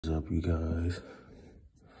What's up, you guys?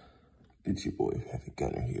 It's your boy Heavy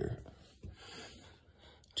Gunner here.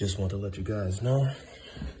 Just want to let you guys know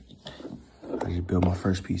I just built my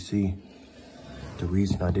first PC. The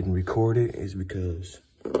reason I didn't record it is because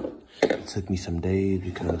it took me some days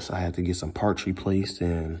because I had to get some parts replaced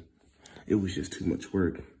and it was just too much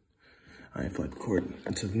work. I didn't feel like recording.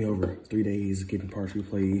 It took me over 3 days getting parts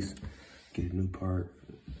replaced, get a new part.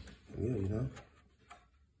 Yeah, you know.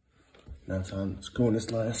 Now it's time to screw in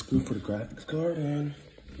this last screw for the graphics card and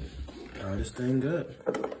power this thing up.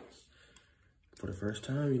 For the first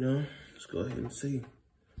time, you know, let's go ahead and see.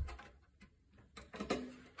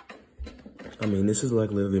 I mean, this is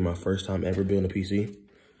like literally my first time ever building a PC.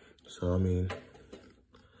 So, I mean,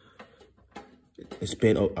 I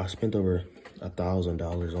spent over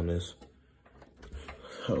 $1,000 on this.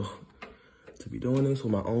 So, to be doing this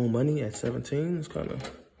with my own money at 17 is kind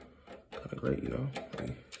of great, you know.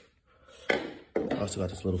 I also got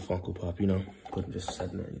this little Funko Pop, you know, just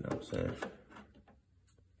sitting there, you know what I'm saying?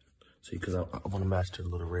 See, because I want to match the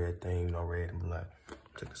little red thing, you know, red and black.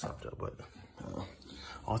 Check this out, though, but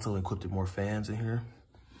also equipped with more fans in here.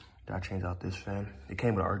 I changed out this fan. It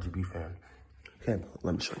came with an RGB fan. Okay,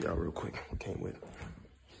 let me show y'all real quick what it came with.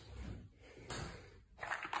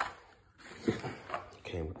 It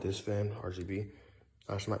came with this fan, RGB.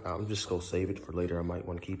 I'm just gonna save it for later. I might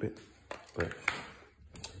want to keep it, but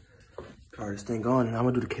power this thing on, and I'm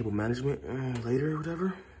gonna do the cable management later or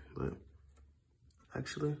whatever. But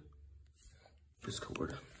actually, this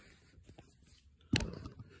cord.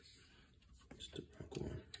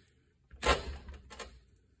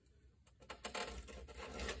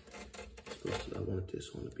 I wanted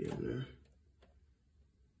this one to be on there.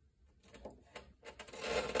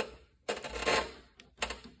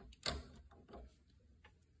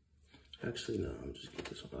 Actually, no, I'm just get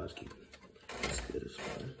this one. I'll just keep it. Let's get this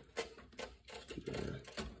one. Just keep it in there.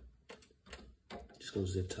 Just gonna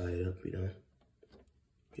zip tie it up, you know.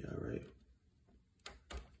 Yeah, all right.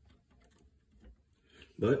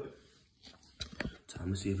 But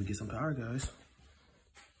time to see if we get some power, guys.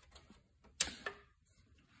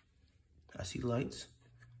 I see lights,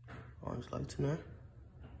 orange lights in there.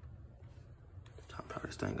 Time to power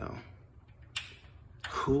this thing on.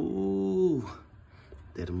 Cool.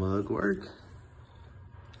 Did the mug work?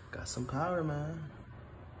 Got some power, man.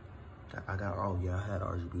 I got, oh yeah, I had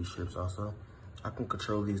RGB strips also. I can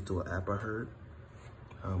control these through an app I heard,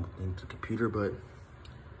 into the computer, but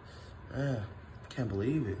man, can't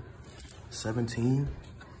believe it. 17,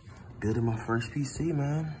 building my first PC,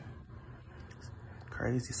 man.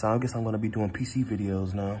 Crazy. So I guess I'm gonna be doing PC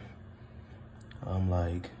videos now.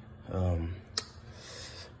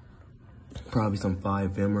 Probably some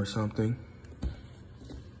 5M or something.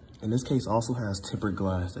 And this case also has tempered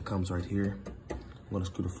glass that comes right here. I'm gonna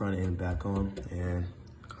screw the front end back on, and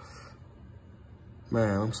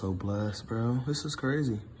man, I'm so blessed, bro. This is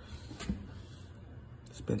crazy.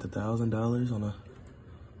 Spent $1,000 on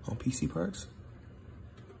PC parts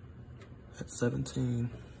at 17.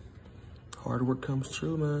 Hard work comes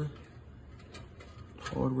true, man.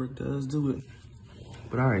 Hard work does do it.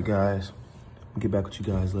 But all right, guys, I'll get back with you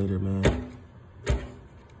guys later, man.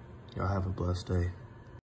 Y'all have a blessed day.